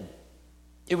the dead.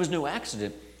 It was no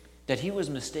accident that he was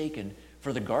mistaken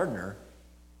for the gardener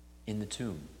in the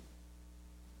tomb.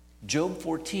 Job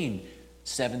 14,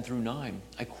 7 through 9.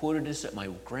 I quoted this at my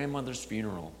grandmother's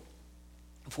funeral.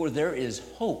 For there is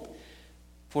hope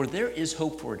for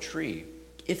a tree,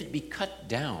 if it be cut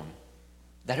down,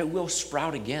 that it will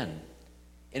sprout again,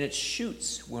 and its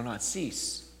shoots will not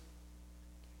cease.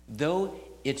 Though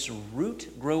its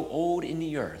root grow old in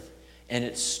the earth, and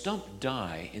its stump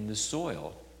die in the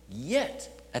soil,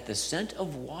 yet at the scent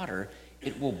of water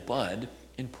it will bud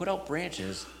and put out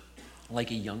branches like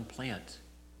a young plant.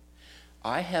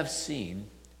 I have seen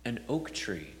an oak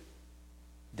tree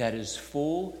that is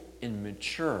full and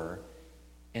mature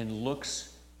and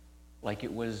looks like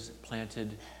it was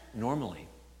planted normally.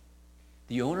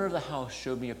 The owner of the house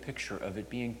showed me a picture of it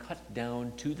being cut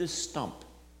down to the stump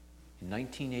in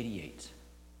 1988.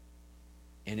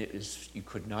 And you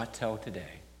could not tell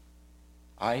today.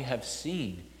 I have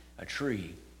seen a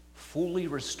tree fully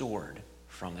restored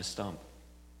from the stump.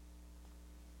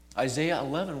 Isaiah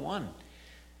 11:1.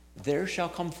 There shall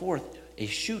come forth a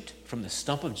shoot from the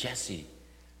stump of Jesse,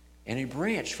 and a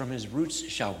branch from his roots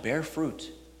shall bear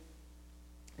fruit.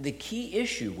 The key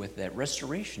issue with that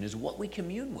restoration is what we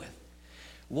commune with,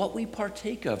 what we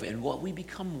partake of, and what we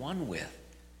become one with.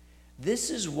 This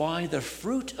is why the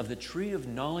fruit of the tree of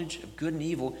knowledge of good and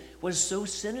evil was so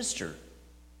sinister.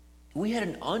 We had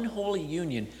an unholy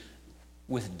union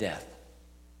with death,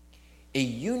 a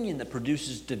union that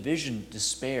produces division,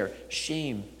 despair,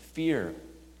 shame, fear.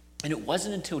 And it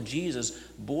wasn't until Jesus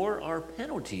bore our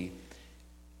penalty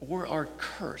or our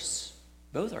curse,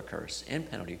 both our curse and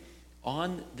penalty,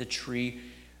 on the tree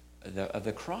of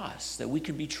the cross that we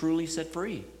could be truly set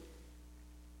free.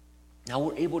 Now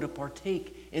we're able to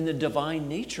partake in the divine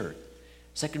nature.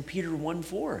 2 Peter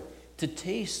 1:4, to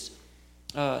taste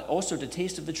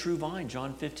of the true vine,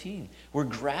 John 15. We're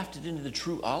grafted into the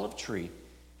true olive tree,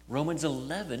 Romans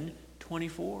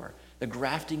 11:24, the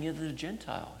grafting into the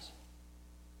Gentiles.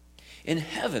 In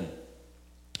heaven,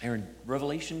 or in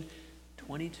Revelation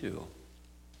 22,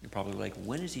 you're probably like,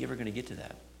 when is he ever going to get to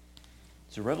that?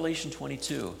 So Revelation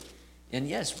 22. And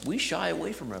yes, we shy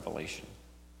away from Revelation.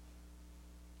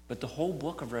 But the whole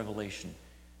book of Revelation,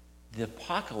 the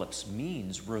apocalypse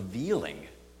means revealing.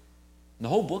 And the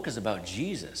whole book is about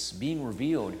Jesus being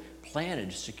revealed,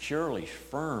 planted securely,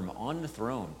 firm on the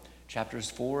throne. Chapters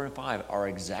 4 and 5 are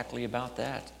exactly about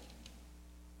that.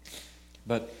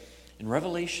 But in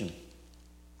Revelation,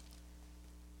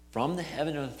 from the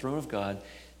heaven of the throne of God,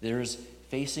 there's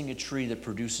facing a tree that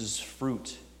produces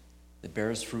fruit, that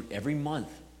bears fruit every month.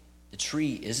 The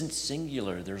tree isn't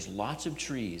singular. There's lots of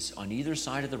trees on either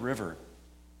side of the river.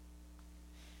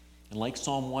 And like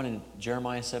Psalm 1 and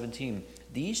Jeremiah 17,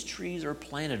 these trees are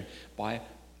planted by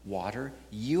water,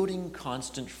 yielding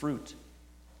constant fruit.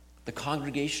 The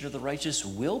congregation of the righteous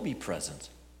will be present.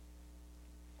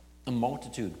 A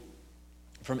multitude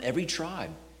from every tribe,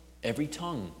 every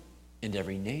tongue, and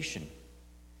every nation.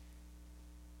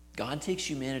 God takes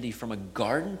humanity from a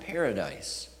garden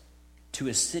paradise to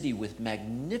a city with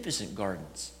magnificent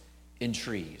gardens and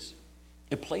trees,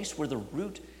 a place where the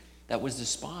root that was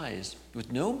despised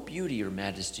with no beauty or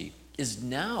majesty is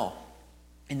now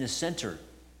in the center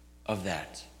of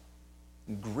that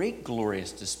great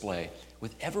glorious display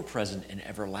with ever-present and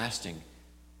everlasting.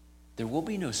 There will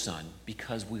be no sun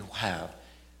because we will have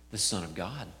the Son of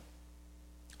God.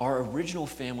 Our original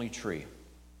family tree,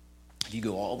 if you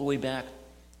go all the way back,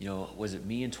 was it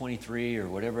Me in 23 or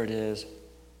whatever it is,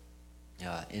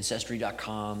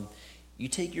 Ancestry.com, you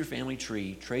take your family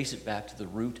tree, trace it back to the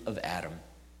root of Adam.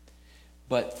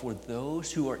 But for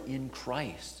those who are in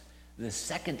Christ, the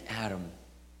second Adam,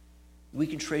 we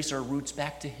can trace our roots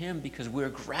back to him because we're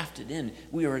grafted in.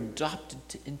 We are adopted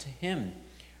into him.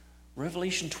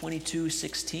 Revelation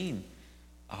 22:16.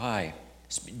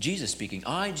 Jesus speaking,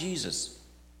 I, Jesus,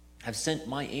 have sent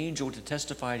my angel to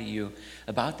testify to you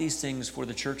about these things for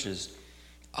the churches.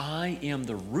 I am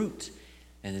the root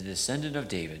and the descendant of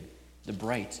David, the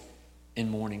bright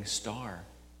and morning star.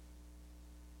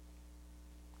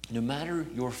 No matter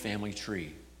your family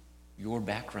tree, your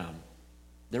background,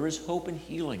 there is hope and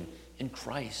healing in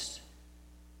Christ.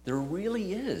 There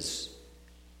really is.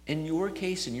 In your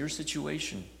case, in your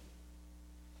situation.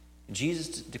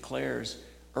 Jesus declares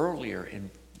earlier in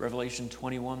Revelation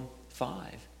 21:5,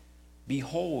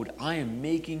 behold, I am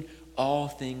making all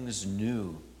things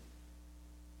new.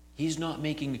 He's not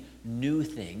making new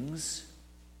things,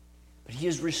 but he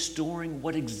is restoring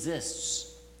what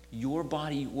exists. Your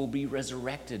body will be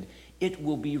resurrected. It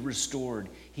will be restored.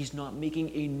 He's not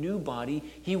making a new body.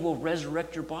 He will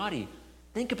resurrect your body.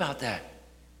 Think about that.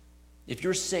 If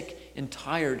you're sick and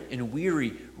tired and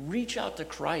weary, reach out to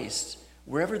Christ.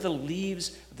 Wherever the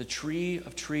leaves of the tree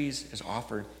of trees is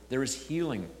offered, there is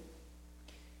healing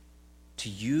to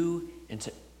you and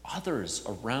to others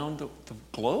around the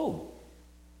globe.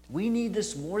 We need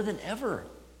this more than ever.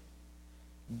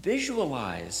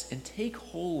 Visualize and take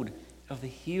hold of the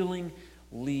healing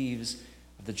leaves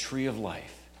of the tree of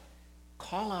life.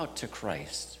 Call out to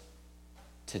Christ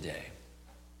today.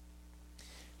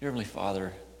 Dear Heavenly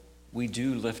Father, we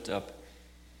do lift up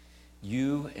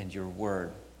you and your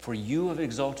word. For you have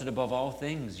exalted above all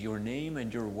things your name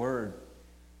and your word.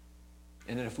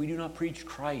 And that if we do not preach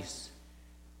Christ,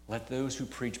 let those who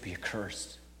preach be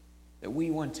accursed. That we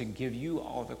want to give you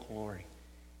all the glory.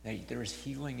 That there is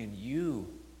healing in you,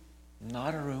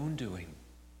 not our own doing.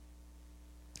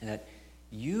 And that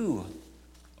you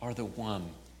are the one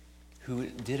who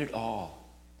did it all.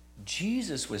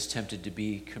 Jesus was tempted to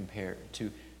be compared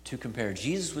to compare.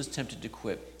 Jesus was tempted to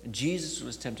quit. Jesus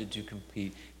was tempted to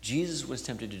compete. Jesus was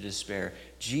tempted to despair.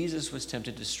 Jesus was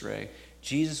tempted to stray.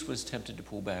 Jesus was tempted to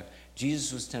pull back.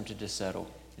 Jesus was tempted to settle.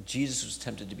 Jesus was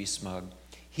tempted to be smug.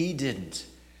 He didn't.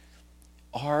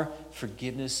 Our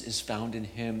forgiveness is found in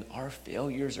him. Our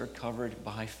failures are covered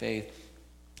by faith.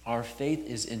 Our faith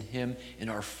is in him, and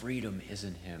our freedom is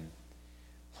in him.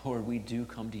 Lord, we do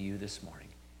come to you this morning.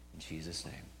 In Jesus'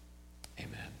 name,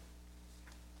 amen.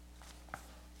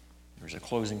 There's a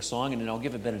closing song, and then I'll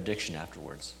give a benediction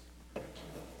afterwards.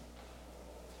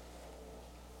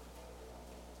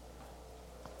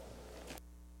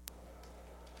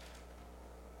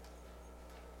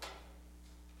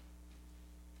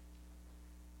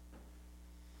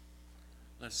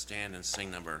 Let's stand and sing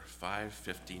number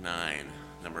 559.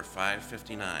 Number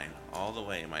 559, All the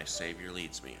Way My Savior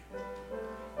Leads Me.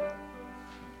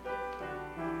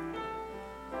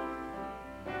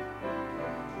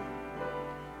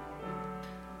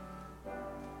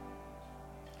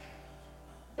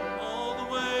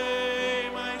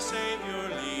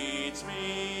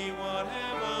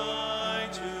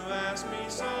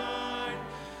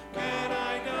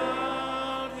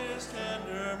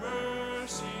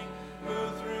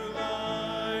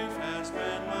 Has been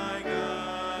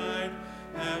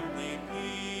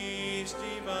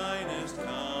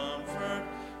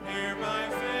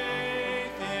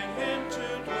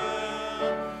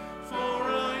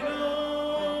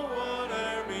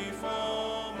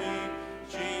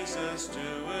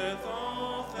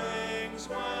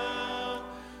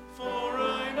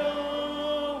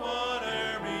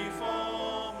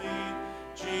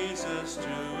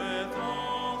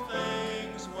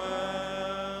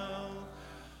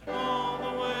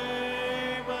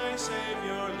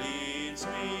leads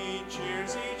me,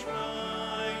 cheers each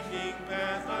winding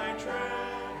path I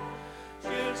tread,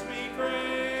 gives me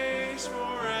grace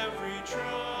for every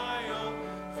trial,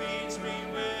 feeds me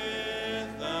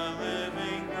with the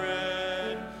living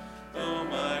bread. Though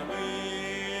my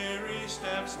weary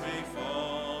steps may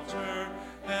falter,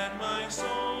 and my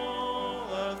soul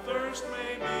athirst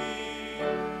may be,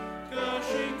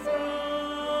 gushing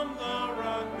from the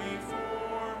rock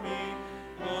before me,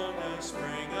 lo, the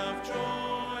spring of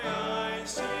joy I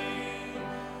see.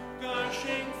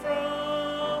 Gushing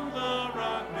from the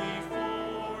rock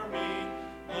before me,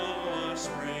 lo, a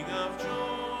spring of joy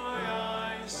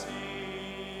I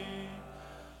see.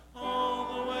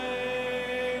 All the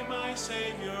way my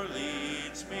Savior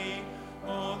leads me,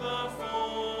 oh, the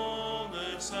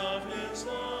fullness of his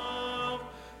love,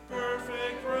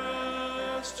 perfect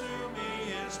rest to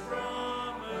me is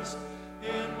promised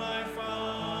in my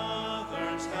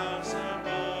Father's house above.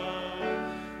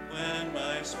 When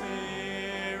my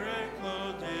spirit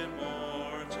clothed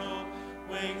immortal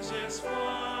wings its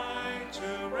flight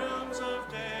to realms of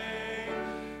day,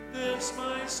 this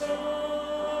my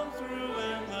song through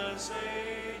endless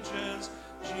ages,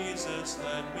 Jesus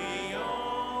led me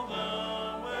all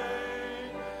the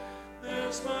way.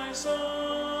 This my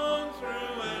song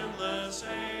through endless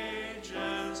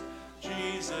ages,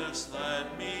 Jesus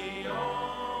led me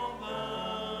all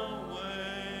the way.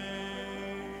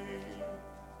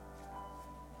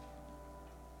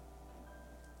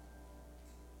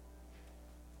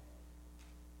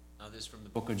 Now this from the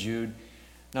book of Jude.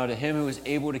 Now to him who is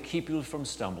able to keep you from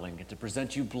stumbling and to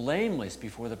present you blameless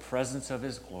before the presence of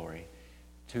his glory,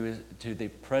 to the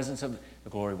presence of the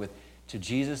glory to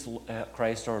Jesus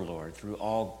Christ our Lord, through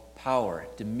all power,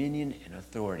 dominion, and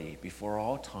authority before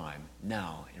all time,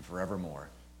 now and forevermore.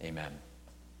 Amen.